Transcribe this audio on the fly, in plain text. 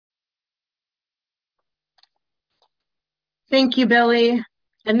Thank you, Billy.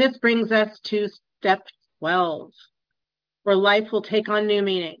 And this brings us to step 12, where life will take on new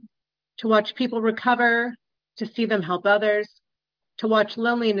meaning. To watch people recover, to see them help others, to watch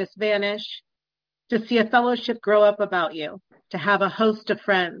loneliness vanish, to see a fellowship grow up about you, to have a host of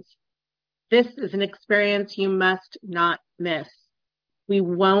friends. This is an experience you must not miss. We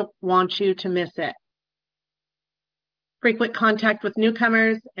won't want you to miss it. Frequent contact with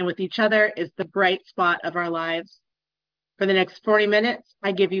newcomers and with each other is the bright spot of our lives. For the next 40 minutes,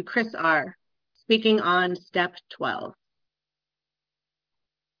 I give you Chris R., speaking on step 12.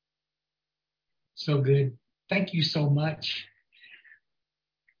 So good. Thank you so much.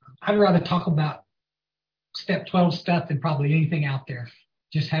 I'd rather talk about step 12 stuff than probably anything out there.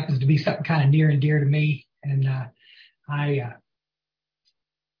 Just happens to be something kind of near and dear to me. And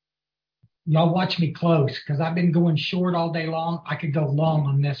y'all watch me close because I've been going short all day long. I could go long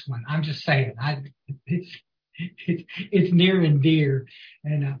on this one. I'm just saying, it's near and dear.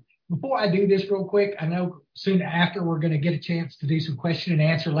 And before I do this real quick, I know soon after we're going to get a chance to do some question and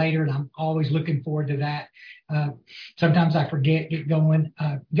answer later, and I'm always looking forward to that. Sometimes I forget, get going.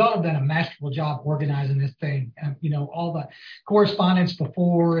 Y'all have done a masterful job organizing this thing. All the correspondence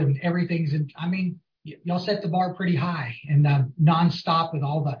before and everything's, y'all set the bar pretty high and nonstop with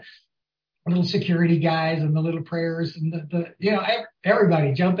all the little security guys and the little prayers and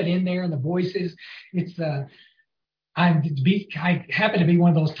everybody jumping in there and the voices. It's I happen to be one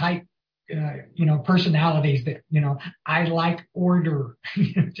of those type personalities that I like order.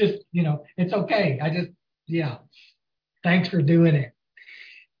 It's okay. Thanks for doing it.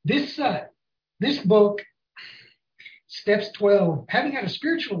 This book, Steps 12, having had a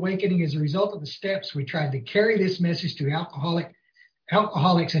spiritual awakening as a result of the steps, we tried to carry this message to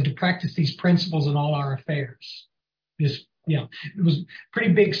alcoholics and to practice these principles in all our affairs. It was a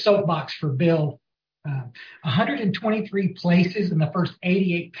pretty big soapbox for Bill. 123 places in the first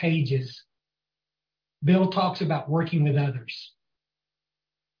 88 pages, Bill talks about working with others.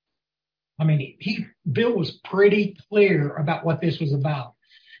 Bill was pretty clear about what this was about.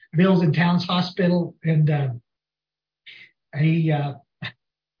 Bill's in Towns Hospital, and he, oh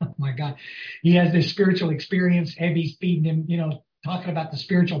my God, he has this spiritual experience. Abby's feeding him, talking about the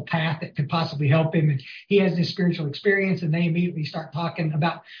spiritual path that could possibly help him. And he has this spiritual experience, and they immediately start talking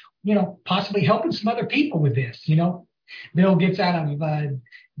about, possibly helping some other people with this. Bill gets out of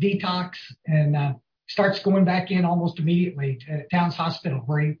detox and starts going back in almost immediately to Towns Hospital,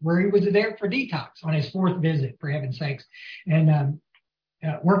 where he was there for detox on his fourth visit, for heaven's sakes, and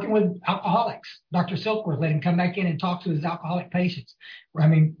working with alcoholics. Dr. Silkworth let him come back in and talk to his alcoholic patients.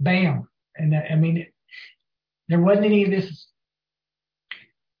 Bam. And there wasn't any of this.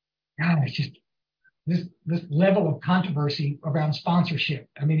 God, it's just this level of controversy around sponsorship.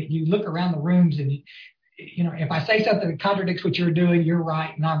 You look around the rooms and, if I say something that contradicts what you're doing, you're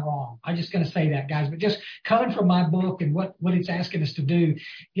right and I'm wrong. I'm just going to say that, guys. But just coming from my book and what it's asking us to do,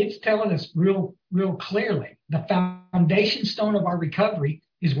 it's telling us real clearly the foundation stone of our recovery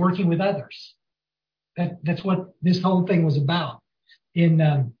is working with others. That's what this whole thing was about.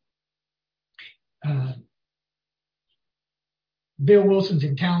 Bill Wilson's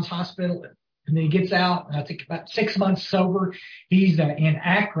in Towns Hospital, and then he gets out, I think about 6 months sober. He's in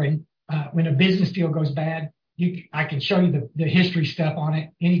Akron when a business deal goes bad. I can show you the history stuff on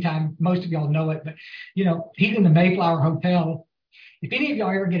it anytime. Most of y'all know it, but he's in the Mayflower Hotel. If any of y'all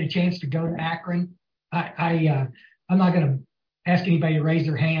ever get a chance to go to Akron, I'm not going to ask anybody to raise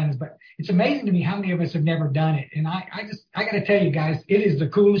their hands, but it's amazing to me how many of us have never done it. And I got to tell you guys, it is the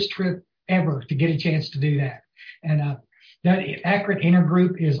coolest trip ever to get a chance to do that. And that Akron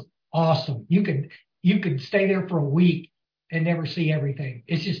Intergroup is awesome. You could stay there for a week and never see everything.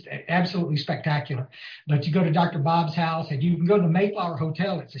 It's just absolutely spectacular. But you go to Dr. Bob's house, and you can go to the Mayflower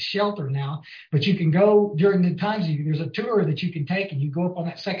Hotel. It's a shelter now, but you can go during the times. There's a tour that you can take, and you go up on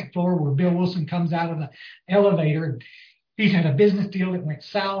that second floor where Bill Wilson comes out of the elevator. And he's had a business deal that went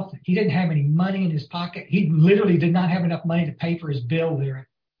south. He didn't have any money in his pocket. He literally did not have enough money to pay for his bill there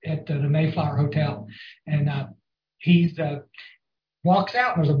at the Mayflower Hotel. And he walks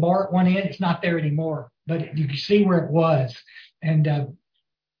out, and there's a bar at one end. It's not there anymore, but you can see where it was. And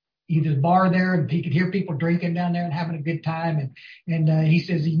there's a bar there, and he could hear people drinking down there and having a good time. And he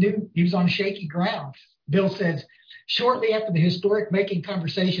says he knew he was on shaky ground. Bill says, shortly after the historic making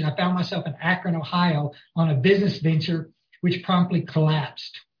conversation, I found myself in Akron, Ohio, on a business venture which promptly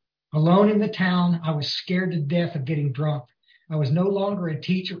collapsed. Alone in the town, I was scared to death of getting drunk. I was no longer a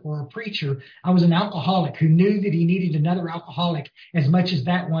teacher or a preacher. I was an alcoholic who knew that he needed another alcoholic as much as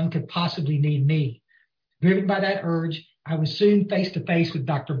that one could possibly need me. Driven by that urge, I was soon face to face with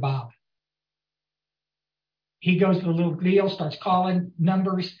Dr. Bob. he goes to the little deal, starts calling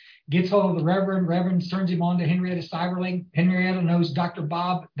numbers, gets hold of the Reverend. Reverend turns him on to Henrietta Seiberling. Henrietta knows Dr.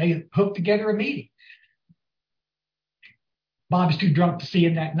 Bob. They hook together a meeting. Bob's too drunk to see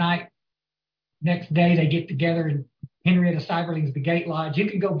him that night. Next day, they get together in Henrietta Seiberling's The Gate Lodge. You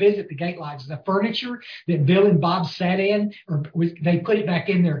can go visit The Gate Lodge. The furniture that Bill and Bob sat in, they put it back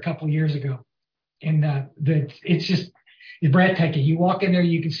in there a couple of years ago. And it's just breathtaking. You walk in there,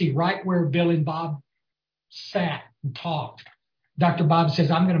 you can see right where Bill and Bob sat and talked. Dr. Bob says,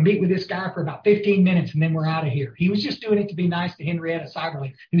 I'm going to meet with this guy for about 15 minutes and then we're out of here. He was just doing it to be nice to Henrietta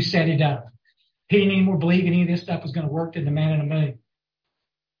Seiberling, who set it up. He didn't anymore believe any of this stuff was going to work than the Man in the Moon.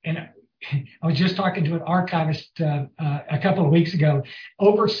 And I was just talking to an archivist a couple of weeks ago.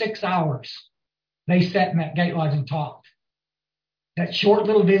 Over 6 hours, they sat in that Gate Lodge and talked. That short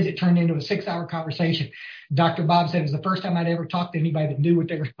little visit turned into a 6-hour conversation. Dr. Bob said it was the first time I'd ever talked to anybody that knew what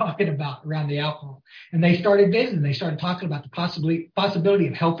they were talking about around the alcohol. And they started visiting. They started talking about the possibility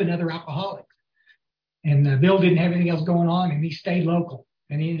of helping other alcoholics. And Bill didn't have anything else going on, and he stayed local.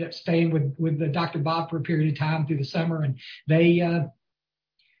 And he ended up staying with Dr. Bob for a period of time through the summer. And they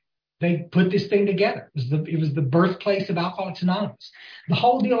put this thing together. It was the birthplace of Alcoholics Anonymous. The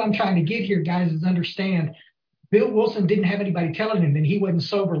whole deal I'm trying to get here, guys, is understand Bill Wilson didn't have anybody telling him that he wasn't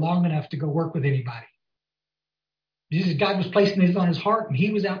sober long enough to go work with anybody. Jesus, God was placing this on his heart, and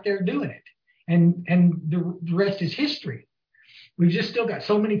he was out there doing it. And the rest is history. We've just still got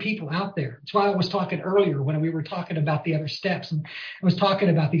so many people out there. That's why I was talking earlier when we were talking about the other steps. And I was talking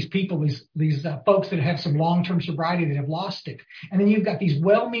about these people, these folks that have some long-term sobriety that have lost it. And then you've got these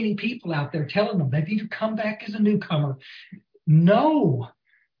well-meaning people out there telling them they need to come back as a newcomer. No,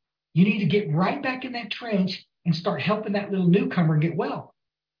 you need to get right back in that trench and start helping that little newcomer get well.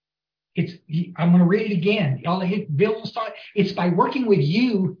 I'm going to read it again. Bill was talking. It's by working with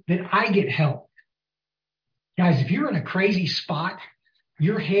you that I get help. Guys, if you're in a crazy spot,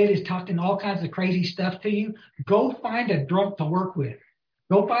 your head is talking all kinds of crazy stuff to you, go find a drunk to work with.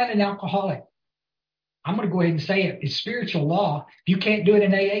 Go find an alcoholic. I'm going to go ahead and say it. It's spiritual law. If you can't do it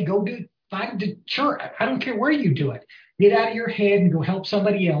in AA, go do it. Find the church. I don't care where you do it. Get out of your head and go help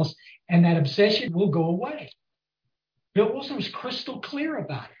somebody else, and that obsession will go away. Bill Wilson was crystal clear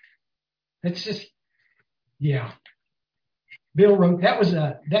about it. It's just, yeah. Bill wrote, that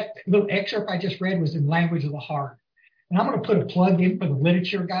little excerpt I just read was in Language of the Heart. And I'm going to put a plug in for the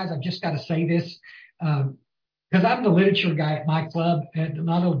literature, guys. I've just got to say this, because I'm the literature guy at my club, at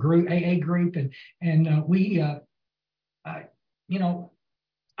my little group, AA group. And we,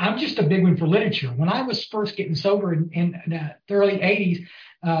 I'm just a big one for literature. When I was first getting sober in the early 80s,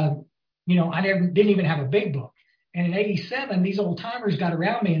 I didn't even have a big book. And in 87, these old timers got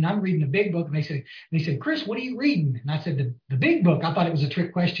around me and I'm reading a big book and they said, Chris, what are you reading? And I said, the big book. I thought it was a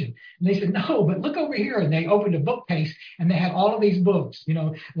trick question. And they said, no, but look over here. And they opened a bookcase and they had all of these books,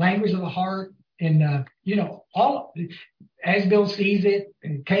 Language of the Heart and, all As Bill Sees It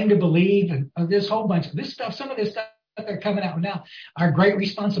and Came to Believe and this whole bunch of this stuff. Some of this stuff that they're coming out now, Our Great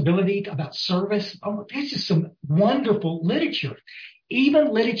Responsibility about service. Oh, it's just some wonderful literature.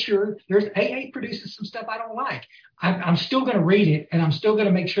 Even literature, there's AA produces some stuff I don't like. I'm still going to read it, and I'm still going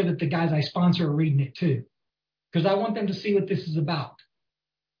to make sure that the guys I sponsor are reading it too, because I want them to see what this is about.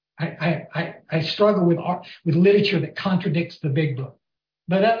 I struggle with literature that contradicts the big book,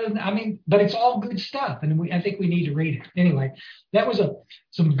 but it's all good stuff, and I think we need to read it anyway. That was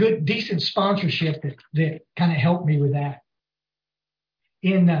some good, decent sponsorship that kind of helped me with that.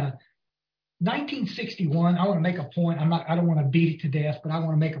 In 1961, I want to make a point. I don't want to beat it to death, but I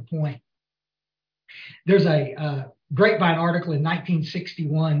want to make a point. There's a Grapevine article in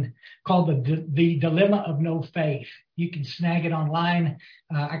 1961 called the Dilemma of No Faith. You can snag it online.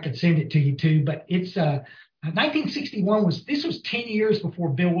 I could send it to you too, but it's 1961 was 10 years before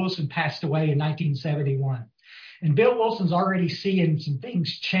Bill Wilson passed away in 1971. And Bill Wilson's already seeing some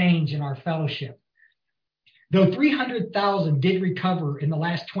things change in our fellowship. Though 300,000 did recover in the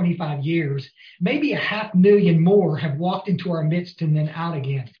last 25 years, maybe 500,000 more have walked into our midst and then out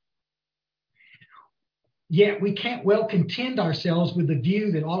again. Yet we can't well contend ourselves with the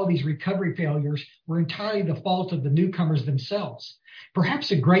view that all of these recovery failures were entirely the fault of the newcomers themselves.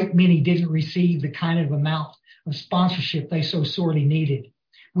 Perhaps a great many didn't receive the kind of amount of sponsorship they so sorely needed.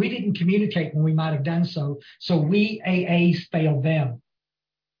 We didn't communicate when we might have done so, so we AAs failed them.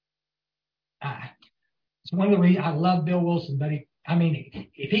 It's one of the reasons I love Bill Wilson, but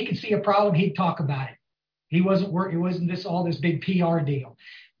if he could see a problem, he'd talk about it. It wasn't this big PR deal.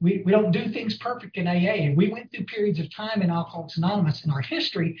 We don't do things perfect in AA, and we went through periods of time in Alcoholics Anonymous in our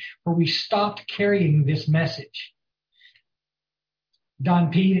history where we stopped carrying this message.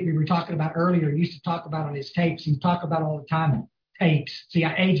 Don P that we were talking about earlier used to talk about on his tapes. He talked about all the time tapes. See,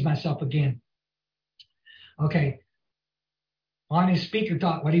 I aged myself again. Okay. On his speaker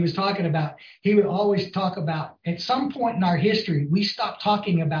talk, what he was talking about, he would always talk about, at some point in our history, we stopped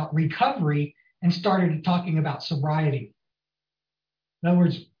talking about recovery and started talking about sobriety. In other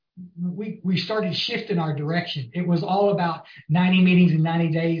words, we started shifting our direction. It was all about 90 meetings in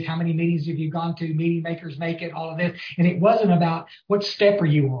 90 days. How many meetings have you gone to? Meeting makers make it, all of this. And it wasn't about what step are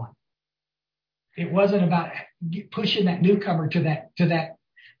you on. It wasn't about pushing that newcomer to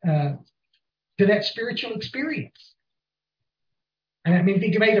that spiritual experience. And I mean, I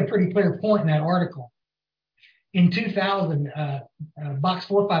think you made a pretty clear point in that article. In 2000, Box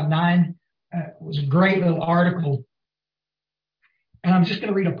 459 was a great little article. And I'm just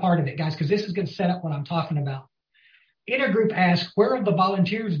going to read a part of it, guys, because this is going to set up what I'm talking about. Intergroup asked, where have the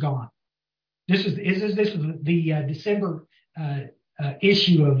volunteers gone? This was the December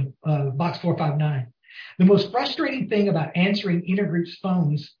issue of Box 459. The most frustrating thing about answering Intergroup's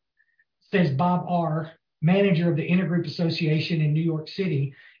phones, says Bob R., manager of the Intergroup Association in New York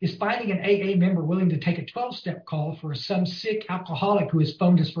City, is finding an AA member willing to take a 12-step call for some sick alcoholic who has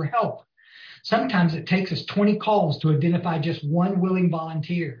phoned us for help. Sometimes it takes us 20 calls to identify just one willing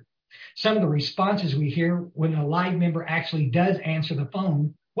volunteer. Some of the responses we hear when a live member actually does answer the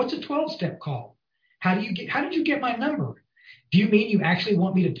phone, what's a 12-step call? How did you get my number? Do you mean you actually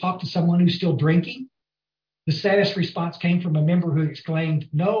want me to talk to someone who's still drinking? The saddest response came from a member who exclaimed,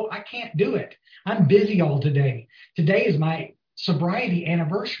 no, I can't do it. I'm busy all today. Today is my sobriety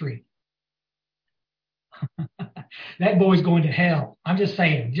anniversary. That boy's going to hell. I'm just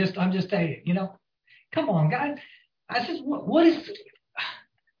saying, come on, guys. I said, what is,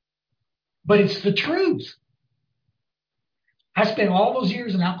 but it's the truth. I spent all those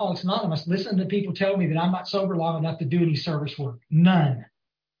years in Alcoholics Anonymous listening to people tell me that I'm not sober long enough to do any service work. None.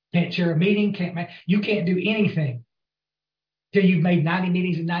 Can't chair a meeting. You can't do anything till you've made 90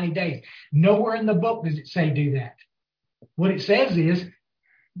 meetings in 90 days. Nowhere in the book does it say do that. What it says is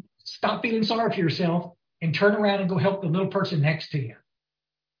stop feeling sorry for yourself and turn around and go help the little person next to you.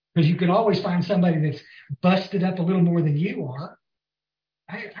 Because you can always find somebody that's busted up a little more than you are.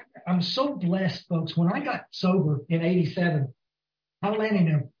 I'm so blessed, folks. When I got sober in 87, I landed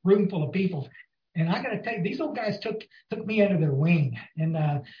in a room full of people. And I got to tell you, these old guys took me under their wing.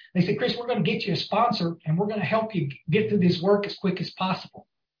 And they said, Chris, we're going to get you a sponsor, and we're going to help you get through this work as quick as possible.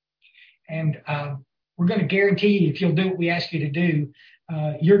 And we're going to guarantee you, if you'll do what we ask you to do,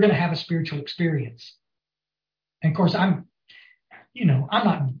 you're going to have a spiritual experience. And, of course, I'm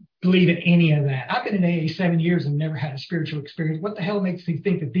not believing any of that. I've been in AA 7 years and never had a spiritual experience. What the hell makes me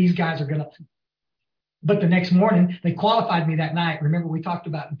think that these guys are going to? But the next morning, they qualified me that night. Remember, we talked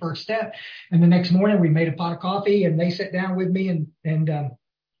about the first step. And the next morning, we made a pot of coffee, and they sat down with me, and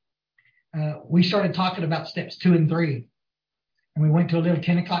we started talking about steps 2 and 3. And we went to a little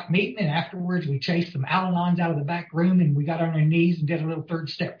 10 o'clock meeting, and afterwards, we chased some Al-Anons out of the back room, and we got on our knees and did a little 3rd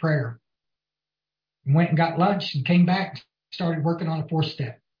step prayer. And went and got lunch and came back, started working on a 4th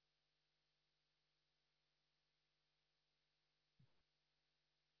step.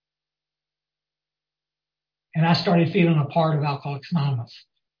 And I started feeling a part of Alcoholics Anonymous.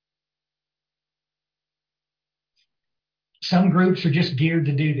 Some groups are just geared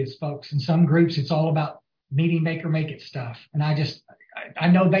to do this, folks. And some groups, it's all about meeting maker make it stuff. And I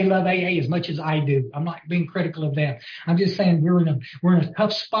know they love AA as much as I do. I'm not being critical of them. I'm just saying we're in a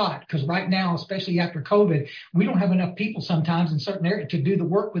tough spot because right now, especially after COVID, we don't have enough people sometimes in certain areas to do the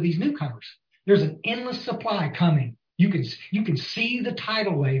work with these newcomers. There's an endless supply coming. You can see the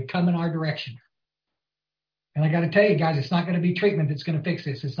tidal wave coming our direction. And I got to tell you guys, it's not going to be treatment that's going to fix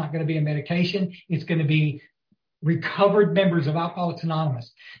this. It's not going to be a medication. It's going to be recovered members of Alcoholics Anonymous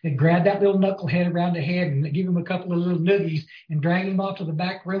that grab that little knucklehead around the head and give him a couple of little noogies and drag him off to the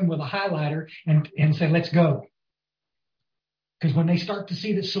back room with a highlighter and say, let's go. Because when they start to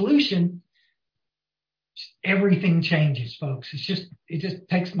see the solution, everything changes, folks. It just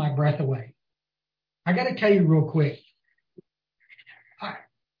takes my breath away. I got to tell you real quick.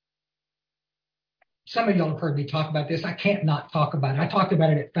 Some of y'all have heard me talk about this. I can't not talk about it. I talked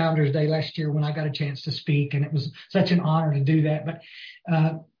about it at Founders Day last year when I got a chance to speak, and it was such an honor to do that.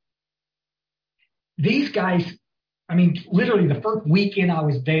 But these guys, I mean, literally the first weekend I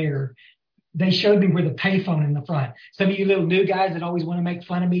was there, they showed me where the payphone in the front. Some of you little new guys that always want to make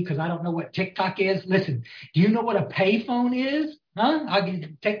fun of me because I don't know what TikTok is. Listen, do you know what a payphone is? Huh? I'll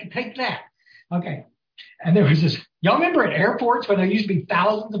take that. Okay. And there was this, y'all remember at airports when there used to be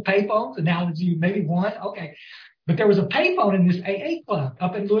thousands of payphones and now there's maybe one? Okay. But there was a payphone in this AA club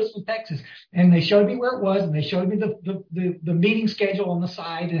up in Louisville, Texas. And they showed me where it was, and they showed me the meeting schedule on the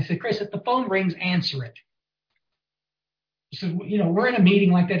side. And I said, Chris, if the phone rings, answer it. He said, we're in a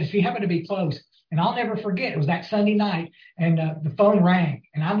meeting like that if you happen to be close. And I'll never forget, it was that Sunday night, and the phone rang.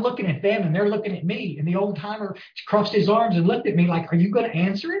 And I'm looking at them, and they're looking at me. And the old timer crossed his arms and looked at me like, are you going to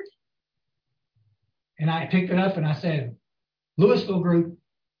answer it? And I picked it up, and I said, Louisville Group.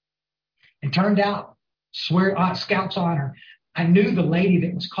 It turned out, Scout's honor, I knew the lady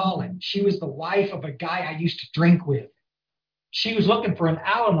that was calling. She was the wife of a guy I used to drink with. She was looking for an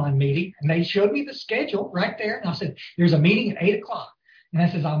Al-Anon meeting, and they showed me the schedule right there. And I said, there's a meeting at 8 o'clock. And I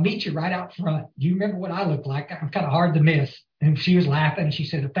says, I'll meet you right out front. Do you remember what I look like? I'm kind of hard to miss. And she was laughing, and she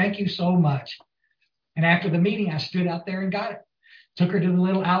said, thank you so much. And after the meeting, I stood out there and got it. Took her to the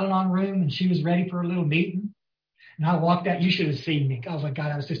little Al-Anon room, and she was ready for a little meeting. And I walked out. You should have seen me. I was like,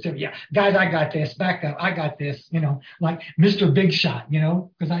 God, I was just, yeah, guys, I got this. Back up. I got this, like Mr. Big Shot,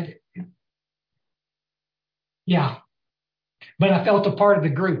 because I did. Yeah. But I felt a part of the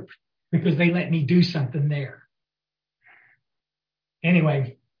group because they let me do something there.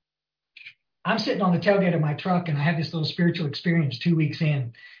 Anyway, I'm sitting on the tailgate of my truck, and I had this little spiritual experience 2 weeks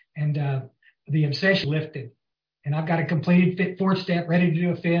in, and the obsession lifted. And I've got a completed fourth step, ready to do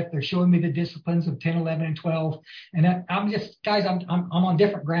a fifth. They're showing me the disciplines of 10, 11, and 12. And I'm just, guys, I'm on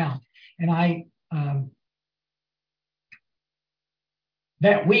different ground. And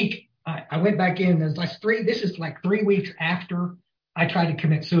that week, I went back in. This is like 3 weeks after I tried to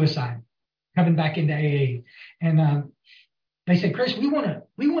commit suicide, coming back into AA. And they said, Chris, we want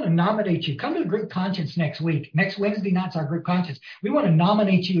to nominate you. Come to the group conscience next week. Next Wednesday night's our group conscience. We want to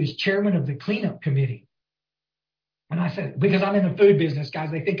nominate you as chairman of the cleanup committee. And I said, because I'm in the food business, guys,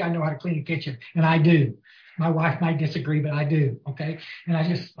 they think I know how to clean a kitchen. And I do. My wife might disagree, but I do. Okay. And I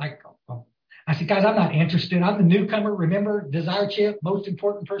just I said, guys, I'm not interested. I'm the newcomer. Remember, Desire Chip, most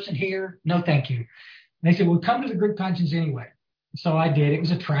important person here. No, thank you. And they said, well, come to the group conscience anyway. So I did. It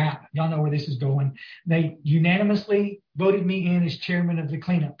was a trap. Y'all know where this is going. They unanimously voted me in as chairman of the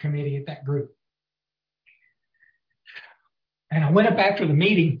cleanup committee at that group. And I went up after the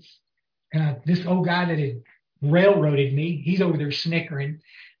meeting, and this old guy that had railroaded me, he's over there snickering.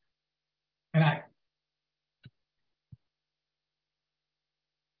 And I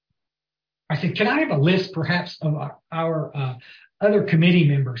said, can I have a list perhaps of our other committee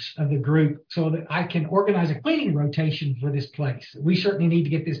members of the group so that I can organize a cleaning rotation for this place? We certainly need to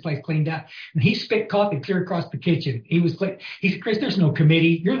get this place cleaned out. And he spit coffee clear across the kitchen. He said, Chris, there's no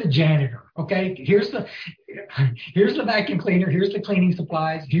committee. You're the janitor. Okay. Here's the vacuum cleaner. Here's the cleaning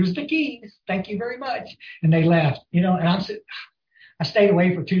supplies. Here's the keys. Thank you very much. And they left, and I stayed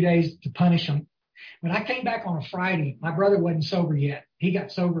away for 2 days to punish them. When I came back on a Friday, my brother wasn't sober yet. He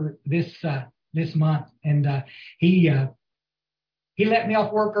got sober this month, and he let me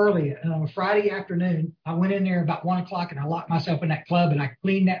off work early. And on a Friday afternoon, I went in there about 1 o'clock, and I locked myself in that club, and I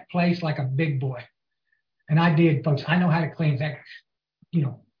cleaned that place like a big boy. And I did, folks. I know how to clean that.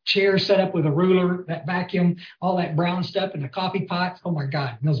 Chairs set up with a ruler, that vacuum, all that brown stuff, and the coffee pots. Oh my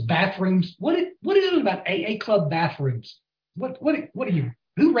God! And those bathrooms. What is it about AA club bathrooms? What are you?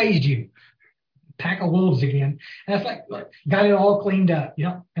 Who raised you? Pack of wolves again. And it's like, look, got it all cleaned up,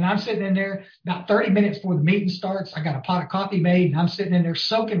 and I'm sitting in there about 30 minutes before the meeting starts. I got a pot of coffee made, and I'm sitting in there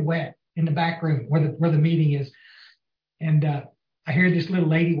soaking wet in the back room where the meeting is. And I hear this little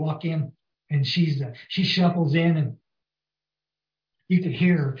lady walk in, and she shuffles in, and you could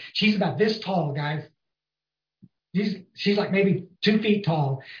hear her. She's about this tall, guys. She's like maybe 2 feet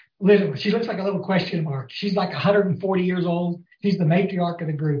tall. Literally, she looks like a little question mark. She's like 140 years old. She's the matriarch of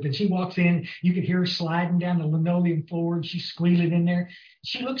the group. And she walks in. You could hear her sliding down the linoleum floor, and she's squealing in there.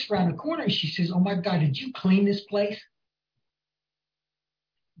 She looks around the corner, and she says, oh, my God, did you clean this place?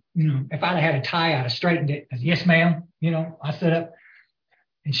 If I'd have had a tie, I'd have straightened it. I said, yes, ma'am. I stood up.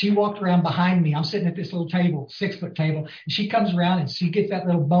 And she walked around behind me. I'm sitting at this little table, 6-foot table. And she comes around, and she gets that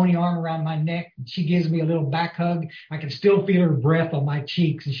little bony arm around my neck. And she gives me a little back hug. I can still feel her breath on my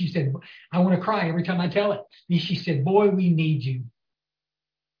cheeks. And she said, I want to cry every time I tell it. And she said, boy, we need you.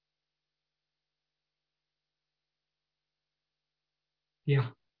 Yeah.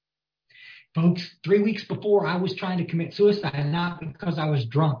 Folks, 3 weeks before, I was trying to commit suicide, not because I was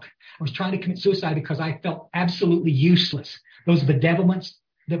drunk. I was trying to commit suicide because I felt absolutely useless. Those bedevilments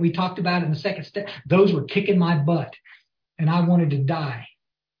that we talked about in the second step, those were kicking my butt, and I wanted to die.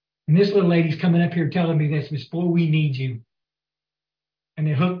 And this little lady's coming up here telling me this, boy, we need you. And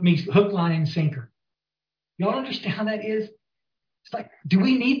they hooked me, hook, line, and sinker. Y'all understand how that is? It's like, do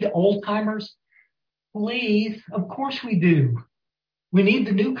we need the old timers? Please, of course we do. We need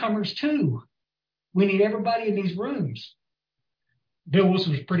the newcomers too. We need everybody in these rooms. Bill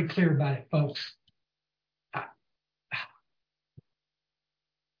Wilson was pretty clear about it, folks.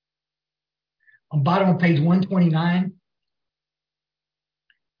 On bottom of page 129,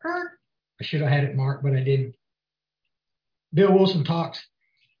 I should have had it marked, but I didn't. Bill Wilson talks,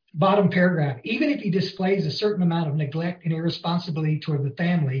 bottom paragraph, even if he displays a certain amount of neglect and irresponsibility toward the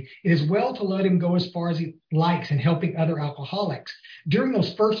family, it is well to let him go as far as he likes in helping other alcoholics. During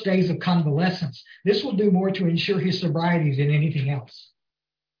those first days of convalescence, this will do more to ensure his sobriety than anything else.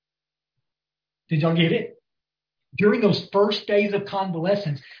 Did y'all get it? During those first days of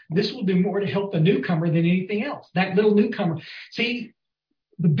convalescence, this will do more to help the newcomer than anything else. That little newcomer. See,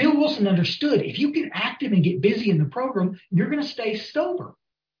 the Bill Wilson understood if you get active and get busy in the program, you're going to stay sober.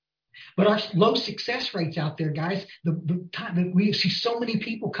 But our low success rates out there, guys, the time that we see so many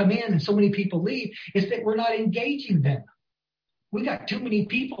people come in and so many people leave is that we're not engaging them. We got too many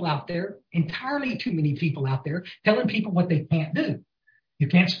people out there, entirely too many people out there, telling people what they can't do. You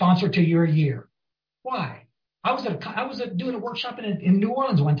can't sponsor till you're a year. Why? I was doing a workshop in New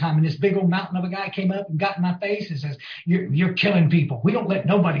Orleans one time, and this big old mountain of a guy came up and got in my face and says, you're killing people. We don't let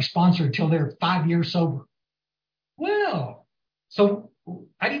nobody sponsor until they're 5 years sober. Well, so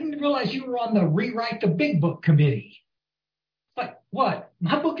I didn't realize you were on the Rewrite the Big Book committee. But what?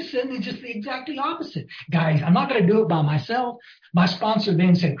 My book is saying just the exactly opposite. Guys, I'm not going to do it by myself. My sponsor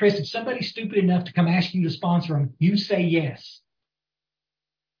then said, Chris, if somebody's stupid enough to come ask you to sponsor them, you say yes.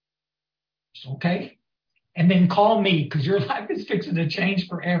 It's okay. And then call me because your life is fixing to change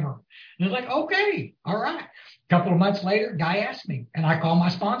forever. And it's like, okay, all right. A couple of months later, guy asked me, and I call my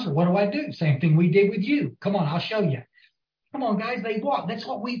sponsor. What do I do? Same thing we did with you. Come on, I'll show you. Come on, guys, they walk. That's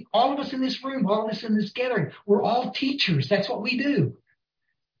what all of us in this room, all of us in this gathering, we're all teachers. That's what we do.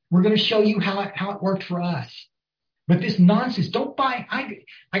 We're going to show you how it worked for us. But this nonsense, don't buy.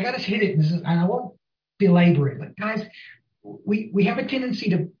 I got to hit it, and I won't belabor it. But guys, we have a tendency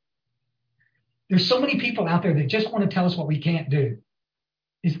to. There's so many people out there that just want to tell us what we can't do.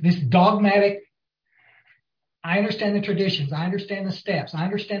 It's this dogmatic. I understand the traditions. I understand the steps. I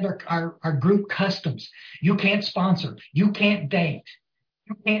understand our group customs. You can't sponsor. You can't date.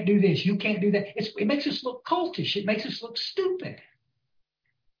 You can't do this. You can't do that. It makes us look cultish. It makes us look stupid.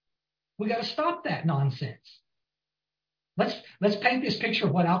 We got to stop that nonsense. Let's paint this picture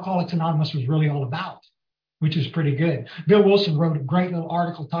of what Alcoholics Anonymous was really all about, which is pretty good. Bill Wilson wrote a great little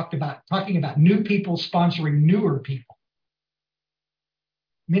article talking about new people sponsoring newer people.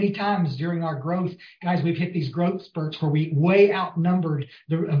 Many times during our growth, guys, we've hit these growth spurts where we way outnumbered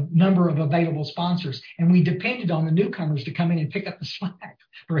the number of available sponsors, and we depended on the newcomers to come in and pick up the slack,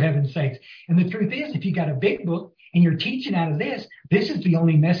 for heaven's sakes. And the truth is, if you got a big book and you're teaching out of this is the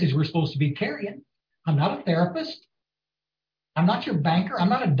only message we're supposed to be carrying. I'm not a therapist. I'm not your banker. I'm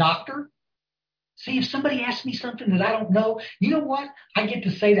not a doctor. See, if somebody asks me something that I don't know, you know what? I get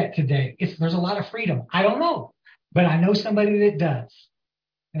to say that today. There's a lot of freedom. I don't know, but I know somebody that does.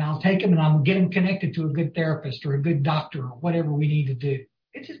 And I'll take them and I'll get them connected to a good therapist or a good doctor or whatever we need to do.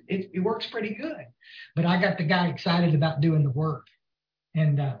 It works pretty good. But I got the guy excited about doing the work.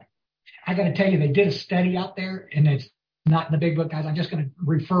 And I got to tell you, they did a study out there, and it's not in the big book, guys. I'm just going to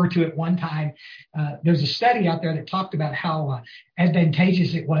refer to it one time. There's a study out there that talked about how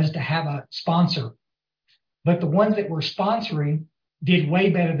advantageous it was to have a sponsor. But the ones that were sponsoring did way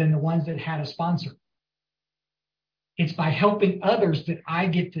better than the ones that had a sponsor. It's by helping others that I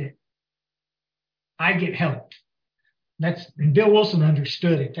get helped. And Bill Wilson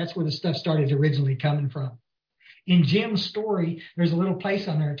understood it. That's where the stuff started originally coming from. In Jim's story, there's a little place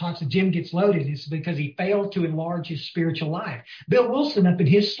on there that talks that Jim gets loaded. It's because he failed to enlarge his spiritual life. Bill Wilson, up in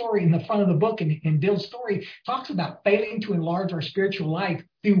his story, in the front of the book, in Bill's story, talks about failing to enlarge our spiritual life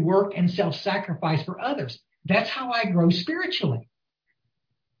through work and self-sacrifice for others. That's how I grow spiritually.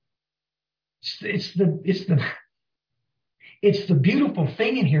 It's the beautiful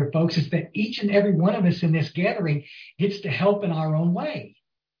thing in here, folks, is that each and every one of us in this gathering gets to help in our own way.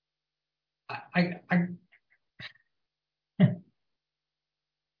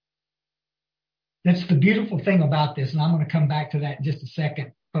 That's the beautiful thing about this, and I'm going to come back to that in just a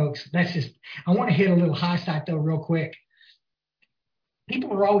second, folks. I want to hit a little high side though real quick.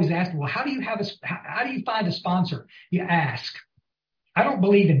 People are always asking, well, how do you find a sponsor? You ask. I don't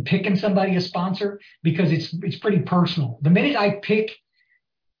believe in picking somebody a sponsor because it's pretty personal. The minute I pick,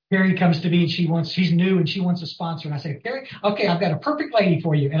 Carrie comes to me and she's new and she wants a sponsor. And I say, Carrie, okay, I've got a perfect lady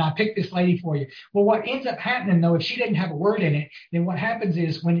for you. And I pick this lady for you. Well, what ends up happening though, if she doesn't have a word in it, then what happens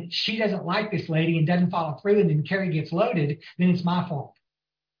is when she doesn't like this lady and doesn't follow through and then Carrie gets loaded, then it's my fault.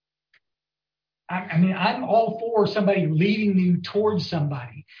 I mean, I'm all for somebody leading you towards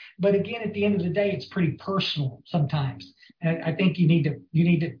somebody, but again, at the end of the day, it's pretty personal sometimes. And I think you need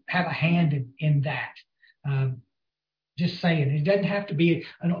to have a hand in that. Just saying, it doesn't have to be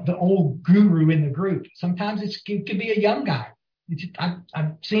the old guru in the group. Sometimes it could be a young guy.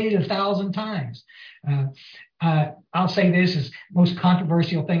 I've seen it 1,000 times. I'll say this is most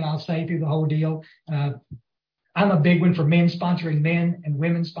controversial thing I'll say through the whole deal. I'm a big one for men sponsoring men and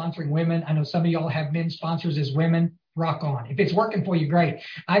women sponsoring women. I know some of y'all have men sponsors as women. Rock on. If it's working for you, great.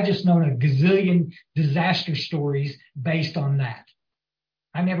 I've just known a gazillion disaster stories based on that.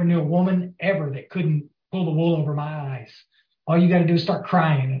 I never knew a woman ever that couldn't pull the wool over my eyes. All you got to do is start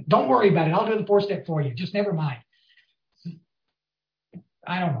crying. Don't worry about it. I'll do the 4-step for you. Just never mind.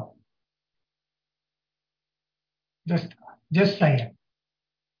 I don't know. Just saying.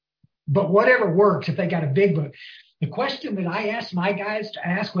 But whatever works, if they got a big book. The question that I ask my guys to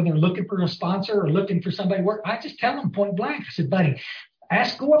ask when they're looking for a sponsor or looking for somebody to work, I just tell them point blank. I said, buddy,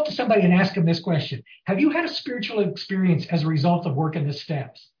 go up to somebody and ask them this question. Have you had a spiritual experience as a result of working the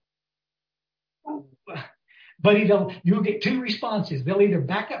steps? Buddy, you'll get 2 responses. They'll either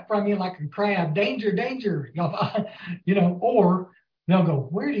back up from you like a crab, danger, danger, or they'll go,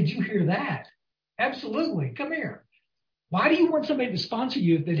 where did you hear that? Absolutely. Come here. Why do you want somebody to sponsor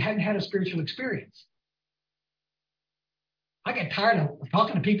you that hadn't had a spiritual experience? I get tired of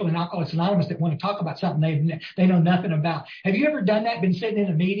talking to people in Alcoholics Anonymous that want to talk about something they know nothing about. Have you ever done that? Been sitting in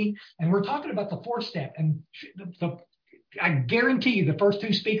a meeting and we're talking about the 4th step, and I guarantee you the first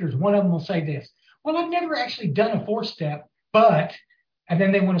 2 speakers, one of them will say this. Well, I've never actually done a 4th step, but, and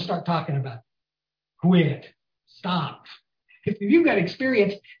then they want to start talking about it. Quit. Stop. If you've got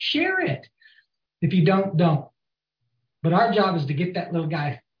experience, share it. If you don't. But our job is to get that little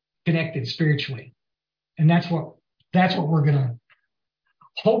guy connected spiritually. And that's what we're going to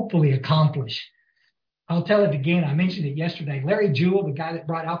hopefully accomplish. I'll tell it again. I mentioned it yesterday. Larry Jewell, the guy that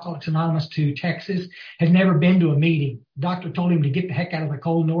brought Alcoholics Anonymous to Texas, had never been to a meeting. The doctor told him to get the heck out of the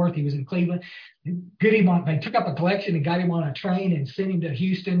cold north. He was in Cleveland. They took up a collection and got him on a train and sent him to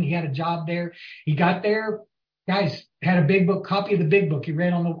Houston. He had a job there. He got there. Guys had a big book, copy of the big book he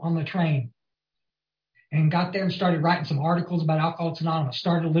read on the train. And got there and started writing some articles about Alcoholics Anonymous,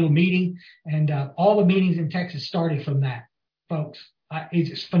 started a little meeting, and all the meetings in Texas started from that, folks.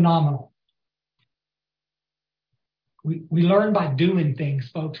 It's phenomenal. We learn by doing things,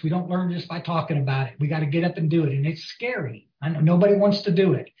 folks. We don't learn just by talking about it. We got to get up and do it, and it's scary. I know nobody wants to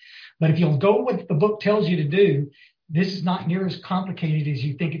do it. But if you'll go what the book tells you to do, this is not near as complicated as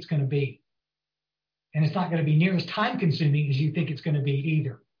you think it's going to be. And it's not going to be near as time-consuming as you think it's going to be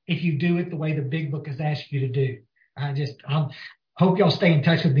either, if you do it the way the big book has asked you to do. I hope y'all stay in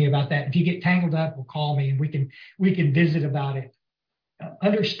touch with me about that. If you get tangled up, well, call me and we can visit about it.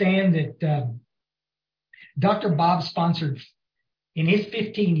 Understand that Dr. Bob sponsored, in his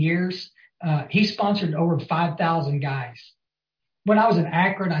 15 years, he sponsored over 5,000 guys. When I was in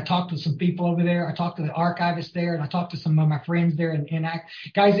Akron, I talked to some people over there. I talked to the archivist there, and I talked to some of my friends there in Akron.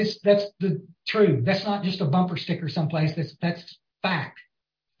 Guys, that's the truth. That's not just a bumper sticker someplace. That's fact.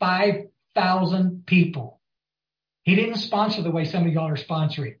 5,000 people. He didn't sponsor the way some of y'all are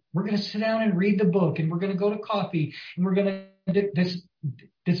sponsoring. We're going to sit down and read the book, and we're going to go to coffee, and we're going to.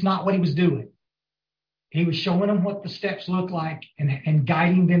 That's not what he was doing. He was showing them what the steps look like and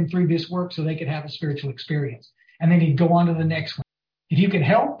guiding them through this work so they could have a spiritual experience. And then he'd go on to the next one. If you can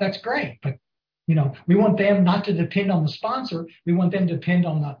help, that's great. But, we want them not to depend on the sponsor. We want them to depend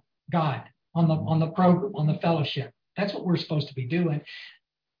on the God, on the program, on the fellowship. That's what we're supposed to be doing.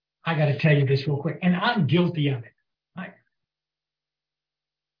 I got to tell you this real quick, and I'm guilty of it.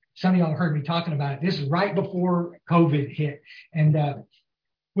 Some of y'all heard me talking about it. This is right before COVID hit, and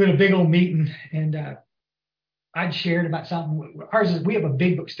we had a big old meeting, and I'd shared about something. Ours is, we have a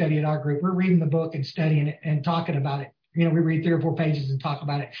big book study at our group. We're reading the book and studying it and talking about it. We read 3 or 4 pages and talk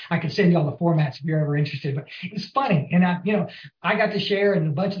about it. I can send you all the formats if you're ever interested, but it's funny. And I got to share, and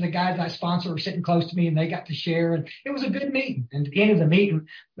a bunch of the guys I sponsor were sitting close to me, and they got to share, and it was a good meeting. And at the end of the meeting,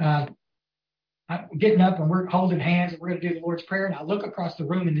 I'm getting up and we're holding hands and we're going to do the Lord's Prayer. And I look across the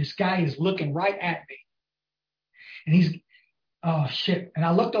room and this guy is looking right at me. And he's, oh shit. And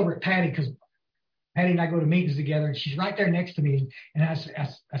I looked over at Patty because Patty and I go to meetings together and she's right there next to me. And I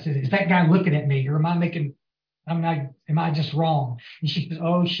said, is that guy looking at me or am I just wrong? And she said,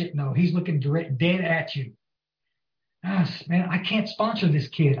 oh shit, no, he's looking dead at you. Man, I can't sponsor this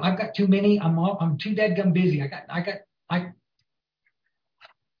kid. I've got too many. I'm too dadgum busy.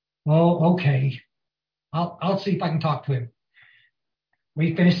 Oh, okay. I'll see if I can talk to him.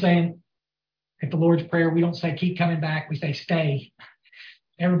 We finished saying at the Lord's Prayer, we don't say keep coming back. We say stay.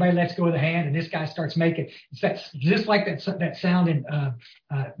 everybody lets go of the hand, and this guy starts making, it's just like that sound in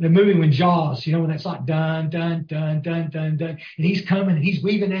the movie when Jaws, when that's like dun, dun, dun, dun, dun, dun, and he's coming, and he's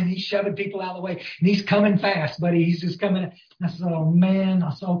weaving in, and he's shoving people out of the way, and he's coming fast, buddy. He's just coming. And I said, oh man.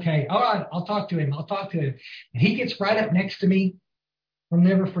 I said, okay, all right, I'll talk to him. And he gets right up next to me. I'll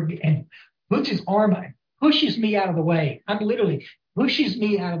never forget, and puts his arm out, pushes me out of the way. I'm literally pushes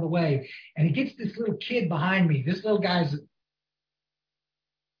me out of the way, and he gets this little kid behind me. This little guy's,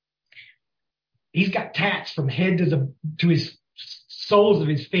 he's got tats from head to his soles of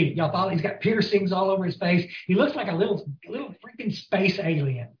his feet. Y'all thought he's got piercings all over his face. He looks like a little freaking space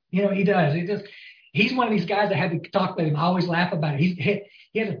alien. He does. He's one of these guys I had to talk with him. I always laugh about it.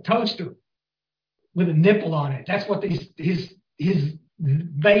 He had a toaster with a nipple on it. That's what his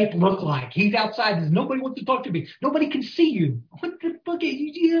vape look like. He's outside. There's nobody wants to talk to me. Nobody can see you. What the fuck?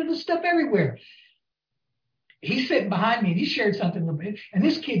 You have this stuff everywhere. He's sitting behind me, and he shared something with me. And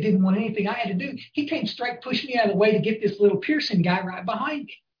this kid didn't want anything I had to do. He came straight, pushed me out of the way to get this little piercing guy right behind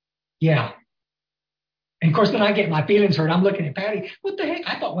me. Yeah. And of course, then I get my feelings hurt. I'm looking at Patty. What the heck?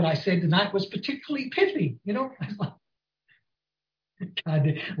 I thought what I said tonight was particularly pithy. I was like,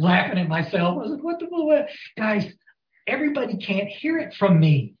 laughing at myself. I was like, what? Guys, everybody can't hear it from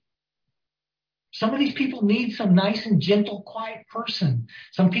me. Some of these people need some nice and gentle, quiet person.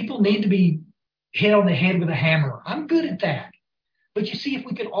 Some people need to be hit on the head with a hammer. I'm good at that. But you see, if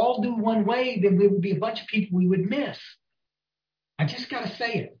we could all do one way, then there would be a bunch of people we would miss. I just got to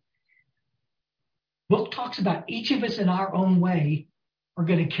say it. Book talks about each of us in our own way are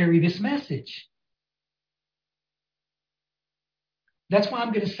going to carry this message. That's why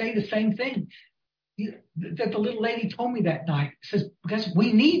I'm going to say the same thing that the little lady told me that night. It says, because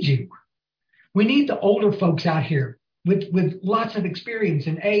we need you. We need the older folks out here with lots of experience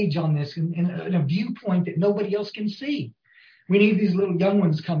and age on this and a viewpoint that nobody else can see. We need these little young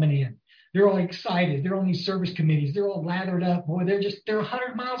ones coming in. They're all excited. They're on these service committees. They're all lathered up. Boy, they're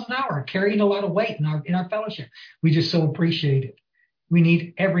 100 miles an hour, carrying a lot of weight in our fellowship. We just so appreciate it. We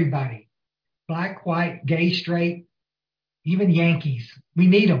need everybody. Black, white, gay, straight, even Yankees. We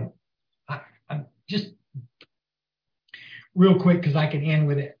need them. I'm just real quick, because I can end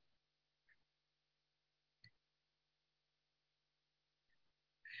with it.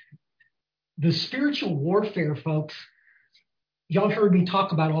 The spiritual warfare, folks, y'all heard me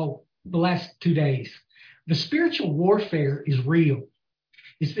talk about all the last 2 days. The spiritual warfare is real.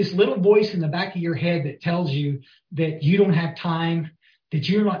 It's this little voice in the back of your head that tells you that you don't have time, that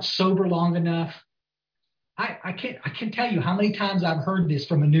you're not sober long enough. I can't tell you how many times I've heard this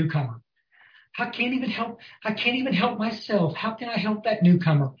from a newcomer. I can't even help myself. How can I help that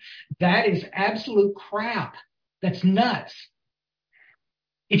newcomer? That is absolute crap. That's nuts.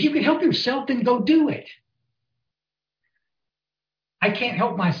 If you can help yourself, then go do it. I can't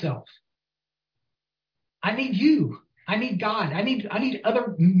help myself. I need you. I need God. I need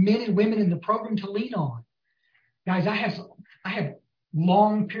other men and women in the program to lean on. Guys, I have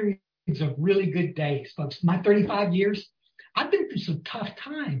long periods of really good days, folks. My 35 years, I've been through some tough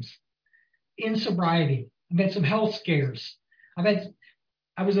times in sobriety. I've had some health scares. I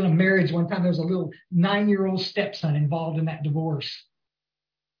was in a marriage one time. There was a little 9-year-old stepson involved in that divorce.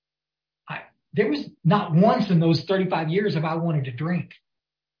 There was not once in those 35 years have I wanted to drink,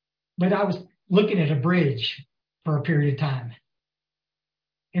 but I was looking at a bridge for a period of time.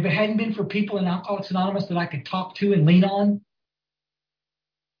 If it hadn't been for people in Alcoholics Anonymous that I could talk to and lean on,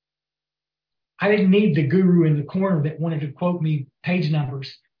 I didn't need the guru in the corner that wanted to quote me page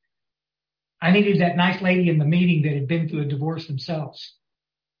numbers. I needed that nice lady in the meeting that had been through a divorce themselves.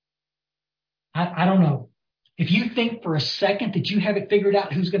 I don't know. If you think for a second that you haven't figured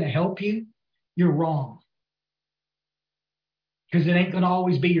out who's going to help you, you're wrong. Because it ain't going to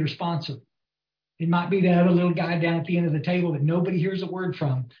always be your sponsor. It might be that other little guy down at the end of the table that nobody hears a word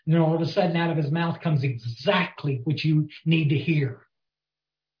from. And then all of a sudden out of his mouth comes exactly what you need to hear.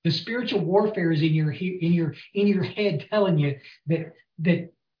 The spiritual warfare is in your head telling you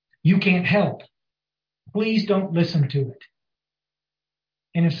that you can't help. Please don't listen to it.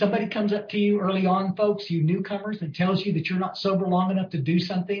 And if somebody comes up to you early on, folks, you newcomers, and tells you that you're not sober long enough to do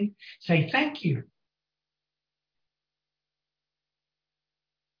something, say thank you.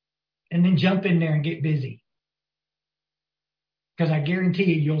 And then jump in there and get busy. Because I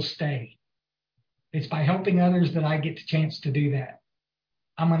guarantee you'll stay. It's by helping others that I get the chance to do that.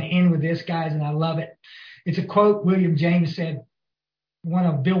 I'm going to end with this, guys, and I love it. It's a quote William James said, one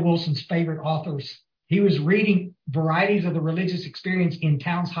of Bill Wilson's favorite authors. He was reading Varieties of the Religious Experience in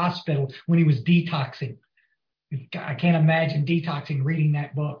Towns Hospital when he was detoxing. I can't imagine detoxing reading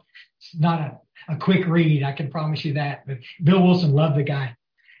that book. It's not a quick read, I can promise you that. But Bill Wilson loved the guy.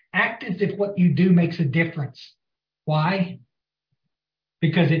 Act as if what you do makes a difference. Why?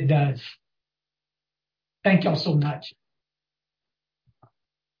 Because it does. Thank y'all so much.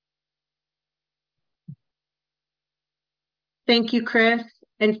 Thank you, Chris.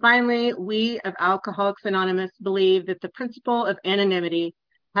 And finally, we of Alcoholics Anonymous believe that the principle of anonymity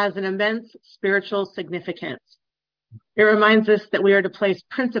has an immense spiritual significance. It reminds us that we are to place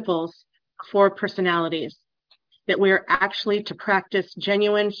principles before personalities, that we are actually to practice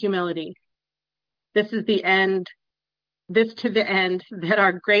genuine humility. This to the end that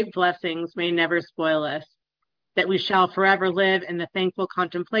our great blessings may never spoil us, that we shall forever live in the thankful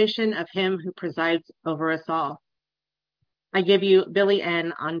contemplation of him who presides over us all. I give you Billy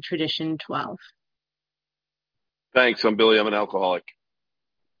N. on Tradition 12. Thanks. I'm Billy. I'm an alcoholic.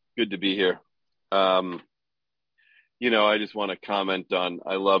 Good to be here. I just want to comment on,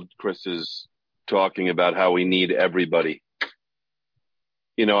 I loved Chris's talking about how we need everybody.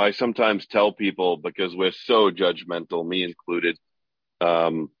 I sometimes tell people, because we're so judgmental, me included,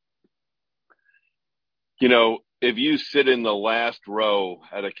 if you sit in the last row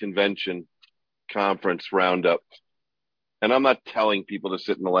at a convention, conference, roundup, and I'm not telling people to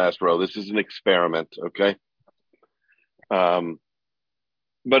sit in the last row. This is an experiment, okay?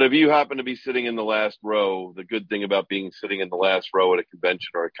 But if you happen to be sitting in the last row, the good thing about sitting in the last row at a convention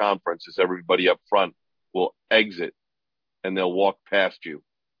or a conference is everybody up front will exit and they'll walk past you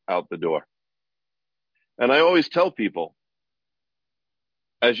out the door. And I always tell people,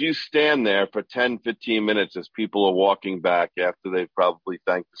 as you stand there for 10, 15 minutes as people are walking back after they've probably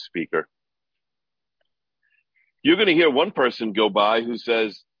thanked the speaker, you're going to hear one person go by who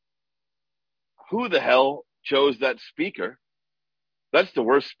says, who the hell chose that speaker? That's the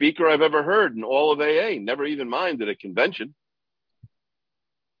worst speaker I've ever heard in all of AA. Never even mind at a convention.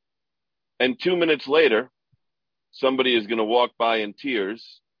 And 2 minutes later, somebody is going to walk by in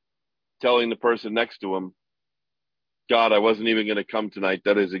tears, telling the person next to him, God, I wasn't even going to come tonight.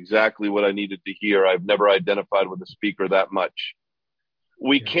 That is exactly what I needed to hear. I've never identified with a speaker that much.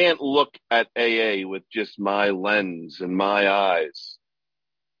 We can't look at AA with just my lens and my eyes.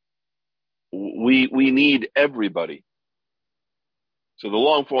 We need everybody. So the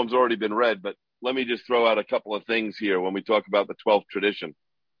long form's already been read, but let me just throw out a couple of things here when we talk about the 12th tradition.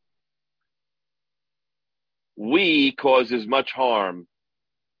 We cause as much harm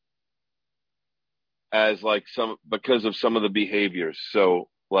as because of some of the behaviors. So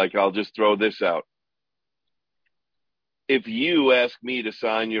I'll just throw this out. If you ask me to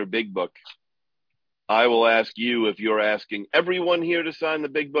sign your big book, I will ask you if you're asking everyone here to sign the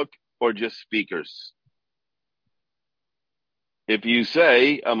big book or just speakers. If you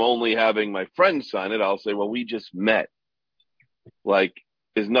say, I'm only having my friends sign it, I'll say, well, we just met.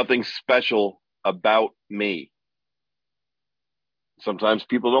 There's nothing special about me. Sometimes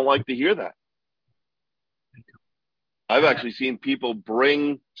people don't like to hear that. I've actually seen people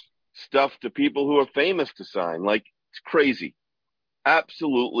bring stuff to people who are famous to sign. It's crazy.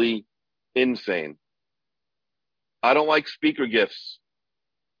 Absolutely insane. I don't like speaker gifts.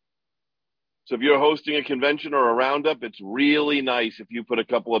 So if you're hosting a convention or a roundup, it's really nice if you put a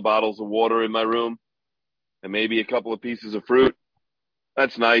couple of bottles of water in my room and maybe a couple of pieces of fruit.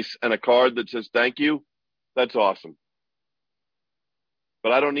 That's nice. And a card that says thank you. That's awesome.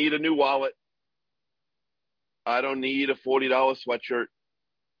 But I don't need a new wallet. I don't need a $40 sweatshirt.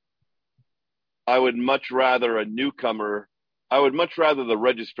 I would much rather the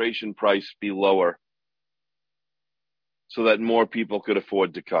registration price be lower so that more people could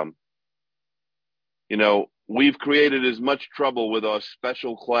afford to come. We've created as much trouble with our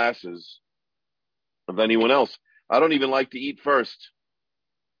special classes of anyone else. I don't even like to eat first.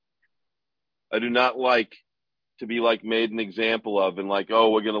 I do not like to be made an example of and we're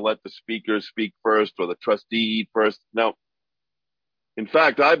going to let the speakers speak first or the trustee eat first. No. In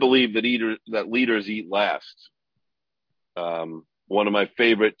fact, I believe that leaders eat last. One of my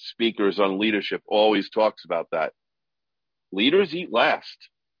favorite speakers on leadership always talks about that. Leaders eat last.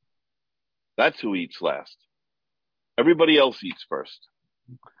 That's who eats last. Everybody else eats first.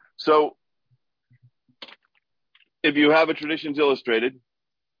 So if you have a Traditions Illustrated,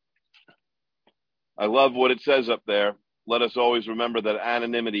 I love what it says up there. Let us always remember that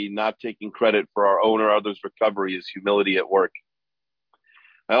anonymity, not taking credit for our own or others' recovery, is humility at work.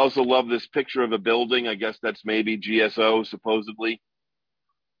 I also love this picture of a building. I guess that's maybe GSO, supposedly.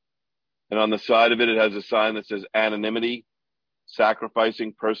 And on the side of it, it has a sign that says anonymity,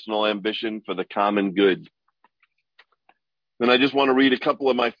 sacrificing personal ambition for the common good. And I just want to read a couple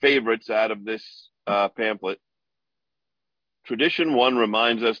of my favorites out of this pamphlet. Tradition 1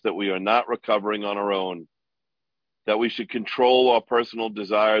 reminds us that we are not recovering on our own. that we should control our personal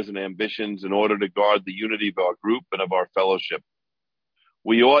desires and ambitions in order to guard the unity of our group and of our fellowship.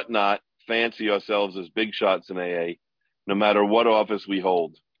 We ought not fancy ourselves as big shots in AA, no matter what office we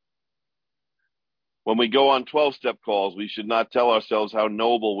hold. When we go on 12-step calls, we should not tell ourselves how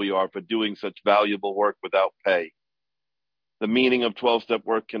noble we are for doing such valuable work without pay. The meaning of 12-step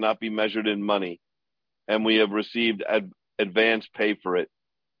work cannot be measured in money, and we have received advance pay for it,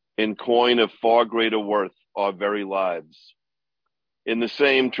 in coin of far greater worth, our very lives. In the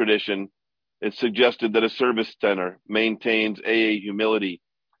same tradition, it's suggested that a service center maintains AA humility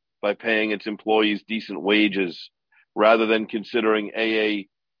by paying its employees decent wages, rather than considering AA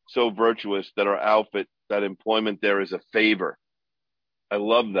so virtuous that our outfit, that employment there is a favor. I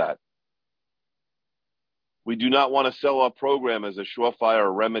love that. We do not want to sell our program as a surefire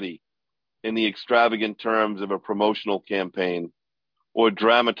remedy in the extravagant terms of a promotional campaign, or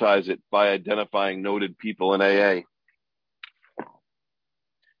dramatize it by identifying noted people in AA.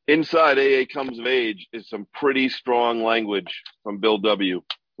 Inside AA Comes of Age is some pretty strong language from Bill W.,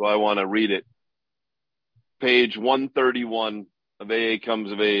 so I want to read it. Page 131 of AA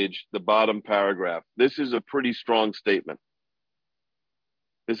Comes of Age, the bottom paragraph. This is a pretty strong statement.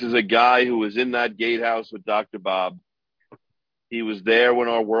 This is a guy who was in that gatehouse with Dr. Bob. He was there when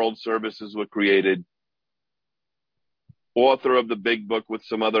our world services were created. Author of the big book with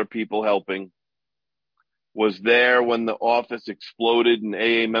some other people helping. Was there when the office exploded and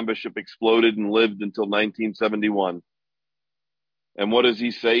AA membership exploded and lived until 1971. And what does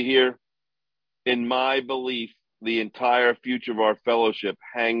he say here? In my belief, the entire future of our fellowship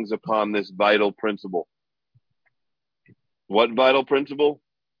hangs upon this vital principle. What vital principle?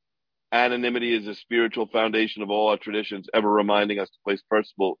 Anonymity is the spiritual foundation of all our traditions, ever reminding us to place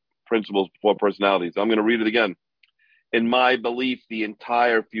principles before personalities. I'm going to read it again. In my belief, the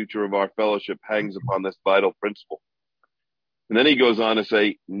entire future of our fellowship hangs upon this vital principle. And then he goes on to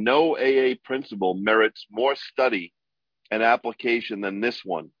say, no AA principle merits more study and application than this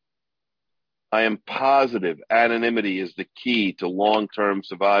one. I am positive anonymity is the key to long-term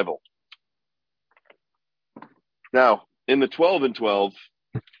survival. Now, in the 12 and 12,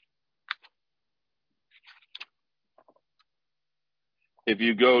 if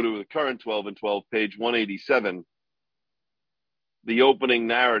you go to the current 12 and 12, page 187, the opening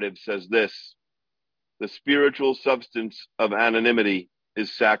narrative says this: the spiritual substance of anonymity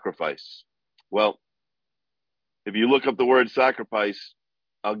is sacrifice. Well, if you look up the word sacrifice,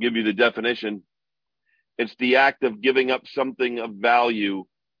 I'll give you the definition. It's the act of giving up something of value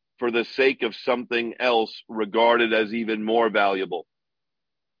for the sake of something else regarded as even more valuable.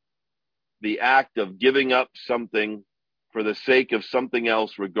 The act of giving up something for the sake of something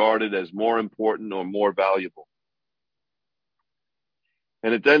else regarded as more important or more valuable.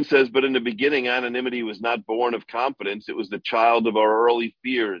 And it then says, but in the beginning, anonymity was not born of confidence. It was the child of our early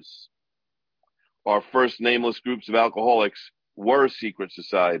fears. Our first nameless groups of alcoholics were secret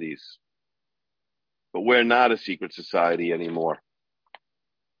societies, but we're not a secret society anymore.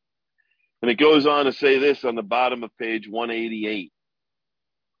 And it goes on to say this on the bottom of page 188.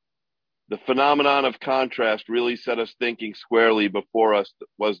 The phenomenon of contrast really set us thinking squarely. Before us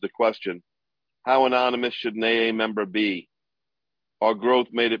was the question, how anonymous should an AA member be? Our growth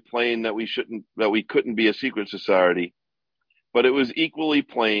made it plain that we couldn't be a secret society, but it was equally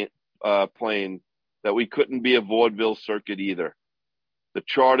plain that we couldn't be a vaudeville circuit either. The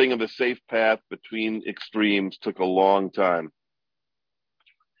charting of a safe path between extremes took a long time.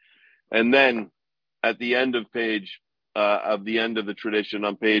 And then at the end of the tradition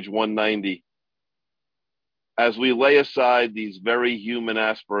on page 190, as we lay aside these very human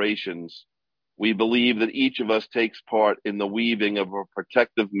aspirations, we believe that each of us takes part in the weaving of a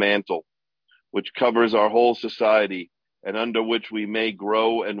protective mantle, which covers our whole society and under which we may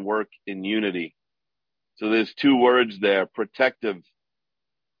grow and work in unity. So there's two words there, protective.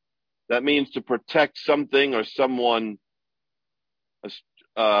 That means to protect something or someone, a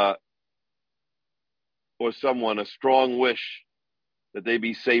strong wish that they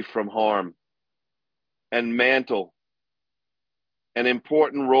be safe from harm. And mantle, an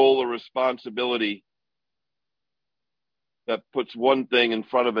important role or responsibility that puts one thing in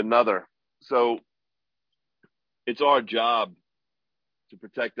front of another. So it's our job to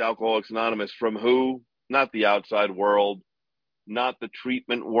protect Alcoholics Anonymous from who? Not the outside world, not the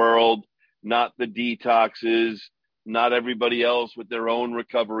treatment world, not the detoxes, not everybody else with their own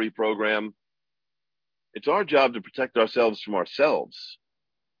recovery program. It's our job to protect ourselves from ourselves.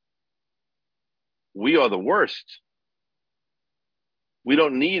 We are the worst. We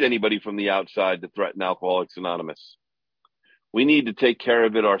don't need anybody from the outside to threaten Alcoholics Anonymous. We need to take care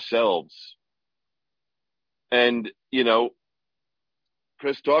of it ourselves. And,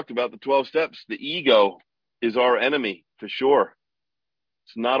 Chris talked about the 12 steps. The ego is our enemy for sure.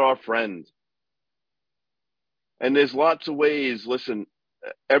 It's not our friend. And there's lots of ways. Listen,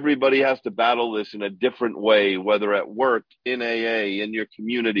 everybody has to battle this in a different way, whether at work, in AA, in your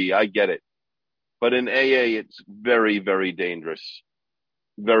community. I get it. But in AA, it's very, very dangerous.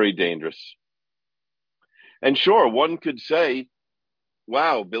 Very dangerous. And sure, one could say,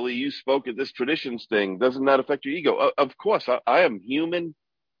 wow, Billy, you spoke at this traditions thing. Doesn't that affect your ego? Of course, I am human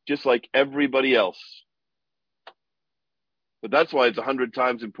just like everybody else. But that's why it's 100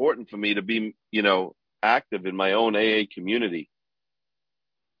 times important for me to be, active in my own AA community.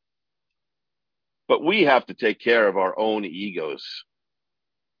 But we have to take care of our own egos,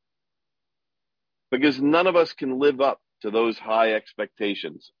 because none of us can live up to those high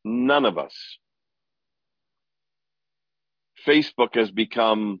expectations. None of us. Facebook has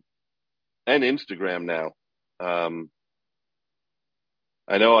become, and Instagram now. I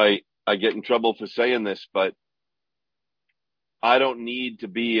know I get in trouble for saying this, but I don't need to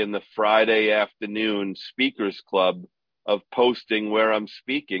be in the Friday afternoon speakers club of posting where I'm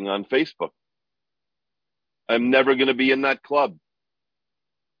speaking on Facebook. I'm never going to be in that club.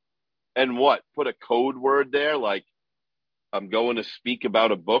 And what? Put a code word there like I'm going to speak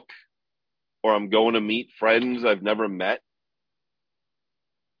about a book, or I'm going to meet friends I've never met.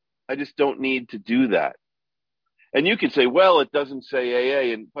 I just don't need to do that. And you could say, well, it doesn't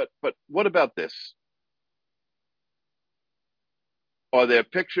say AA, but what about this? Are there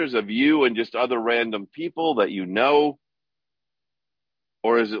pictures of you and just other random people that you know?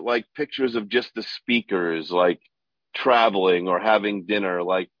 Or is it like pictures of just the speakers, like traveling or having dinner?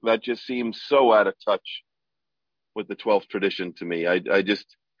 Like that just seems so out of touch with the 12th tradition to me. I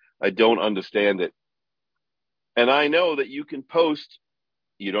don't understand it. And I know that you can post,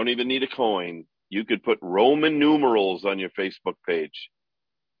 you don't even need a coin. You could put Roman numerals on your Facebook page.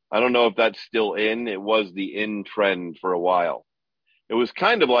 I don't know if that's still in. It was the in trend for a while. It was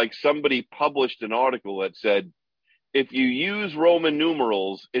kind of like somebody published an article that said, if you use Roman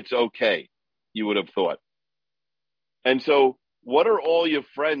numerals, it's okay, you would have thought. And so what are all your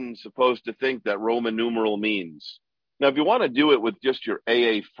friends supposed to think that Roman numeral means? Now, if you want to do it with just your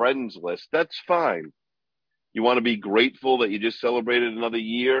AA friends list, that's fine. You want to be grateful that you just celebrated another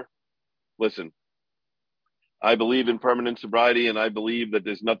year? Listen, I believe in permanent sobriety, and I believe that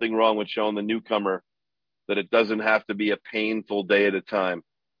there's nothing wrong with showing the newcomer that it doesn't have to be a painful day at a time.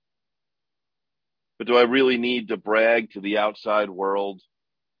 But do I really need to brag to the outside world?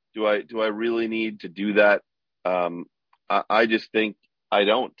 Do I really need to do that? I just think I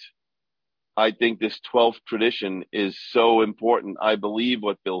don't. I think this 12th tradition is so important. I believe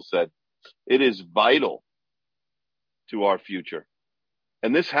what Bill said. It is vital to our future.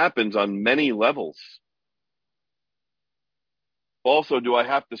 And this happens on many levels. Also, do I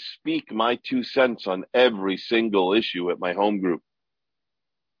have to speak my 2 cents on every single issue at my home group?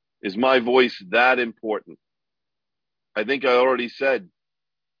 Is my voice that important? I think I already said,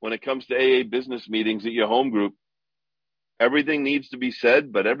 when it comes to AA business meetings at your home group, everything needs to be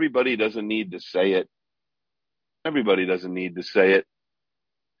said, but everybody doesn't need to say it. Everybody doesn't need to say it.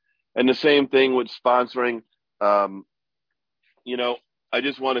 And the same thing with sponsoring. I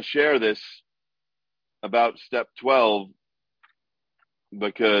just want to share this about step 12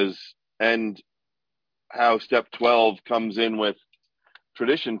 and how step 12 comes in with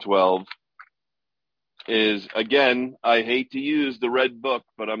tradition 12 is, again, I hate to use the red book,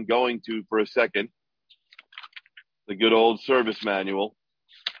 but I'm going to for a second, the good old service manual.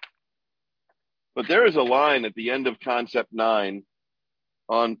 But there is a line at the end of concept 9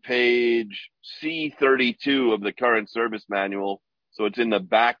 on page C32 of the current service manual. So it's in the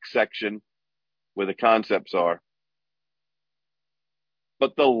back section where the concepts are.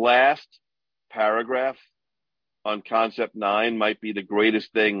 But the last paragraph on concept 9 might be the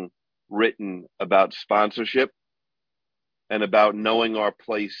greatest thing written about sponsorship and about knowing our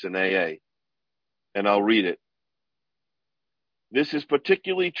place in AA. And I'll read it. This is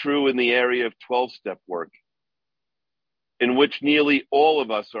particularly true in the area of 12-step work, in which nearly all of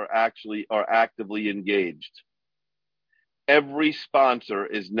us are actively engaged. Every sponsor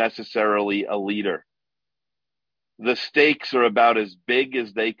is necessarily a leader. The stakes are about as big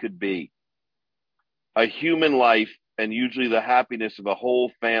as they could be. A human life, and usually the happiness of a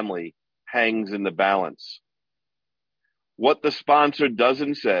whole family, hangs in the balance. What the sponsor does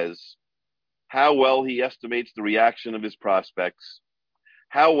and says, how well he estimates the reaction of his prospects,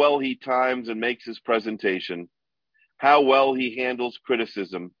 how well he times and makes his presentation, how well he handles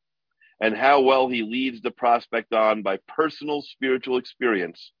criticism, and how well he leads the prospect on by personal spiritual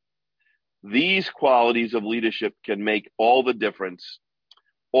experience, These qualities of leadership can make all the difference,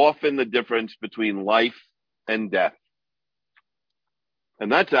 often the difference between life and death.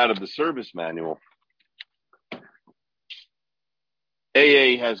 And that's out of the service manual.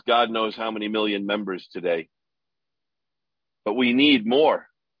 AA has God knows how many million members today, but we need more.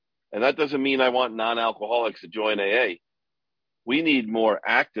 And that doesn't mean I want non-alcoholics to join AA. We need more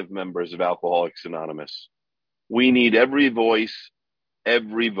active members of Alcoholics Anonymous. We need every voice,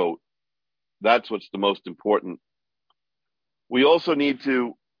 every vote. That's what's the most important. We also need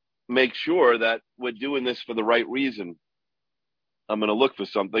to make sure that we're doing this for the right reason. I'm going to look for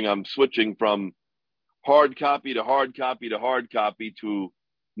something. I'm switching from hard copy to hard copy to hard copy to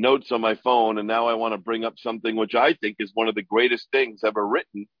notes on my phone. And now I want to bring up something which I think is one of the greatest things ever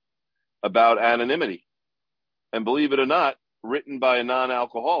written about anonymity. And believe it or not, written by a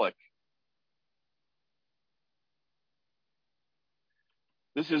non-alcoholic.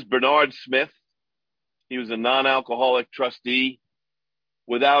 This is Bernard Smith. He was a non-alcoholic trustee.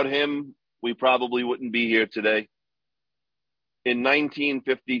 Without him, we probably wouldn't be here today. In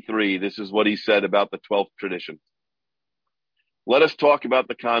 1953, this is what he said about the 12th tradition. Let us talk about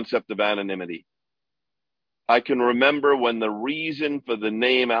the concept of anonymity. I can remember when the reason for the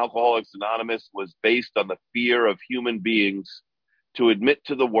name Alcoholics Anonymous was based on the fear of human beings to admit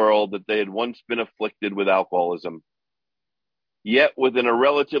to the world that they had once been afflicted with alcoholism. Yet within a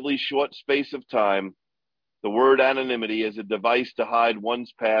relatively short space of time, the word anonymity as a device to hide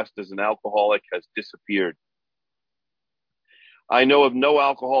one's past as an alcoholic has disappeared. I know of no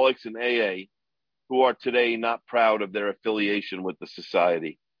alcoholics in AA who are today not proud of their affiliation with the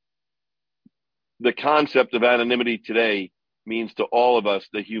society. The concept of anonymity today means to all of us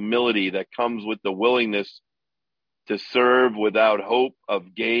the humility that comes with the willingness to serve without hope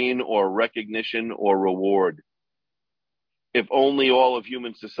of gain or recognition or reward. If only all of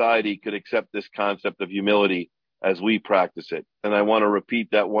human society could accept this concept of humility as we practice it. And I want to repeat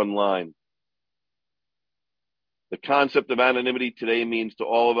that one line. The concept of anonymity today means to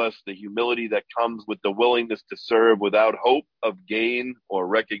all of us the humility that comes with the willingness to serve without hope of gain or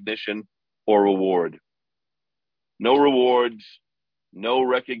recognition or reward. No rewards, no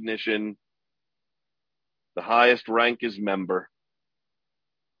recognition. The highest rank is member.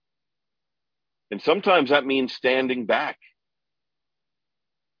 And sometimes that means standing back.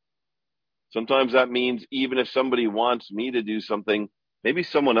 Sometimes that means even if somebody wants me to do something, maybe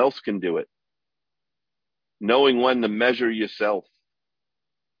someone else can do it. Knowing when to measure yourself.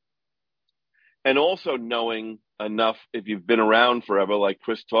 And also knowing enough, if you've been around forever, like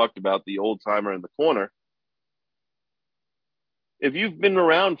Chris talked about, the old timer in the corner. If you've been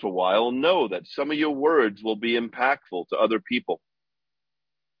around for a while, know that some of your words will be impactful to other people.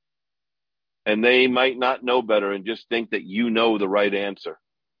 And they might not know better and just think that you know the right answer.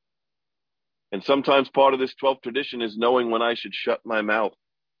 And sometimes part of this 12th tradition is knowing when I should shut my mouth.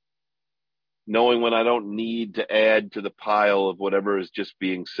 Knowing when I don't need to add to the pile of whatever is just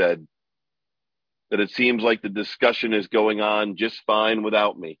being said. That it seems like the discussion is going on just fine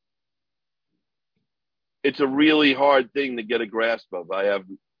without me. It's a really hard thing to get a grasp of.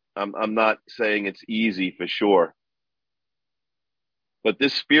 I'm not saying it's easy for sure. But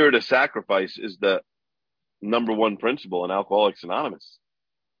this spirit of sacrifice is the number one principle in Alcoholics Anonymous.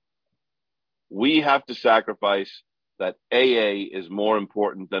 We have to sacrifice that AA is more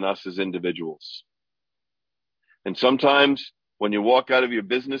important than us as individuals. And sometimes when you walk out of your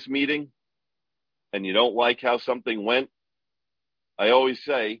business meeting and you don't like how something went, I always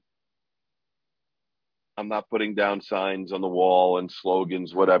say, I'm not putting down signs on the wall and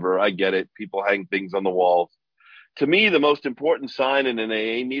slogans, whatever. I get it. People hang things on the walls. To me, the most important sign in an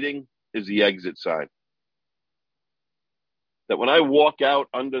AA meeting is the exit sign. That when I walk out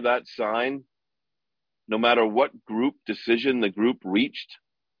under that sign, no matter what group decision the group reached,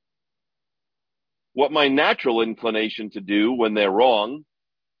 what my natural inclination to do when they're wrong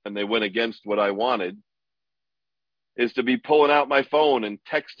and they went against what I wanted is to be pulling out my phone and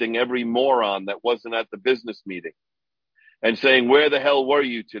texting every moron that wasn't at the business meeting and saying, where the hell were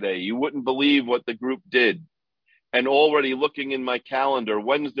you today? You wouldn't believe what the group did. And already looking in my calendar,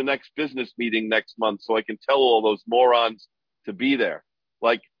 when's the next business meeting next month so I can tell all those morons to be there.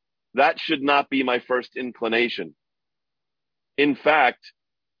 Like, that should not be my first inclination. In fact,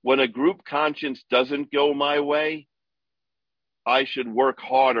 when a group conscience doesn't go my way, I should work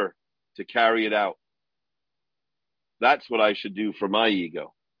harder to carry it out. That's what I should do for my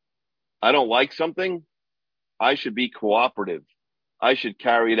ego. I don't like something, I should be cooperative. I should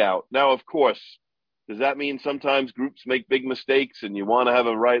carry it out. Now, of course, does that mean sometimes groups make big mistakes and you want to have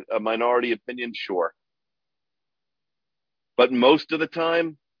a minority opinion? Sure. But most of the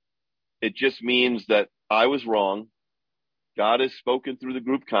time, It just means that I was wrong. God has spoken through the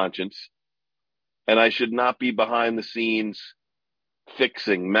group conscience, and I should not be behind the scenes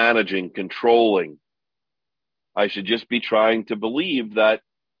fixing, managing, controlling. I should just be trying to believe that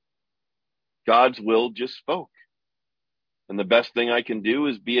God's will just spoke. And the best thing I can do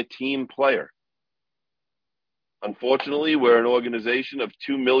is be a team player. Unfortunately, we're an organization of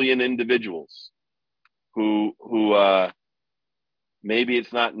 2 million individuals who maybe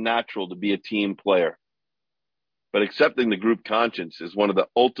it's not natural to be a team player. But accepting the group conscience is one of the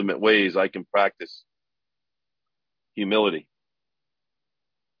ultimate ways I can practice humility.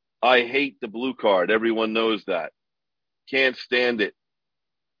 I hate the blue card. Everyone knows that. Can't stand it.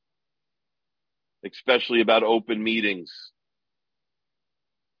 Especially about open meetings.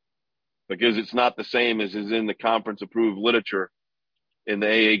 Because it's not the same as is in the conference approved literature in the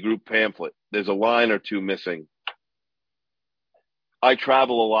AA group pamphlet. There's a line or two missing. I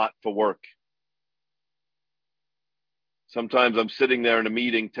travel a lot for work. Sometimes I'm sitting there in a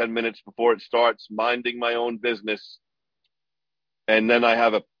meeting 10 minutes before it starts, minding my own business. And then I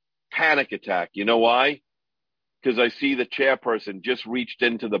have a panic attack. You know why? Because I see the chairperson just reached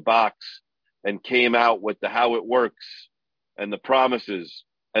into the box and came out with the how it works and the promises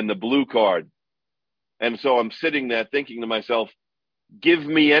and the blue card. And so I'm sitting there thinking to myself, give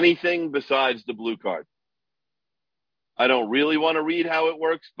me anything besides the blue card. I don't really want to read how it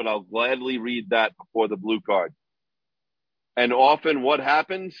works, but I'll gladly read that before the blue card. And often what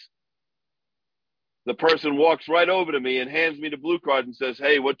happens? The person walks right over to me and hands me the blue card and says,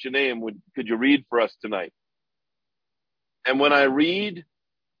 hey, what's your name? Could you read for us tonight? And when I read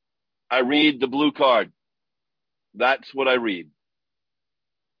the blue card. That's what I read.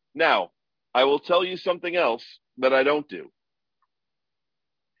 Now, I will tell you something else that I don't do.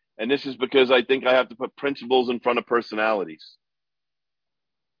 And this is because I think I have to put principles in front of personalities.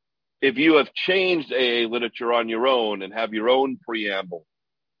 If you have changed AA literature on your own and have your own preamble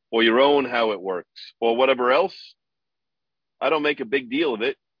or your own how it works or whatever else, I don't make a big deal of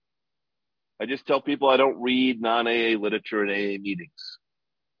it. I just tell people I don't read non-AA literature in AA meetings.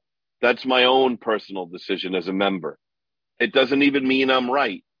 That's my own personal decision as a member. It doesn't even mean I'm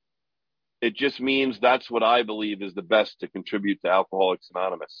right. It just means that's what I believe is the best to contribute to Alcoholics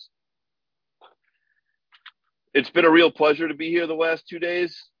Anonymous. It's been a real pleasure to be here the last 2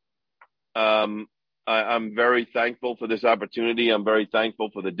 days. I'm very thankful for this opportunity. I'm very thankful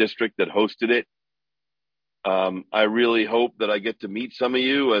for the district that hosted it. I really hope that I get to meet some of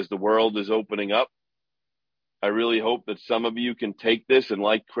you as the world is opening up. I really hope that some of you can take this, and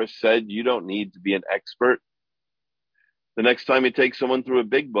like Chris said, you don't need to be an expert. The next time you take someone through a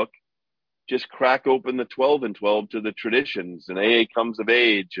big book, just crack open the 12 and 12 to the traditions and AA Comes of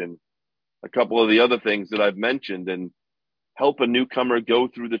Age and a couple of the other things that I've mentioned, and help a newcomer go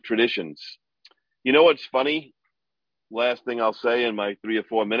through the traditions. You know what's funny? Last thing I'll say in my 3 or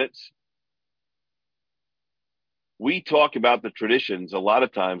 4 minutes. We talk about the traditions a lot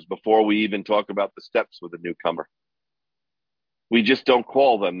of times before we even talk about the steps with a newcomer. We just don't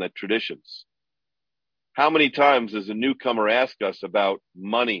call them the traditions. How many times does a newcomer ask us about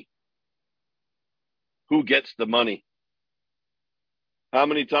money? Who gets the money? How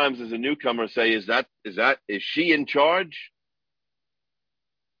many times does a newcomer say, is she in charge?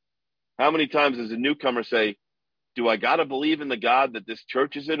 How many times does a newcomer say, do I got to believe in the God that this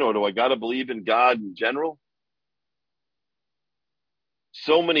church is in, or do I got to believe in God in general?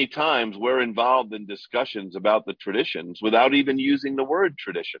 So many times we're involved in discussions about the traditions without even using the word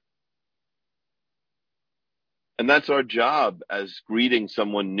tradition. And that's our job as greeting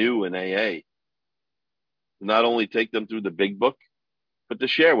someone new in AA. Not only take them through the big book, but to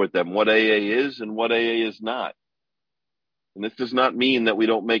share with them what AA is and what AA is not. And this does not mean that we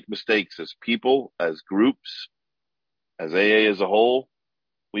don't make mistakes as people, as groups, as AA as a whole.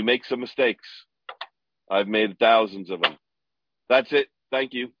 We make some mistakes. I've made thousands of them. That's it.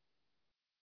 Thank you.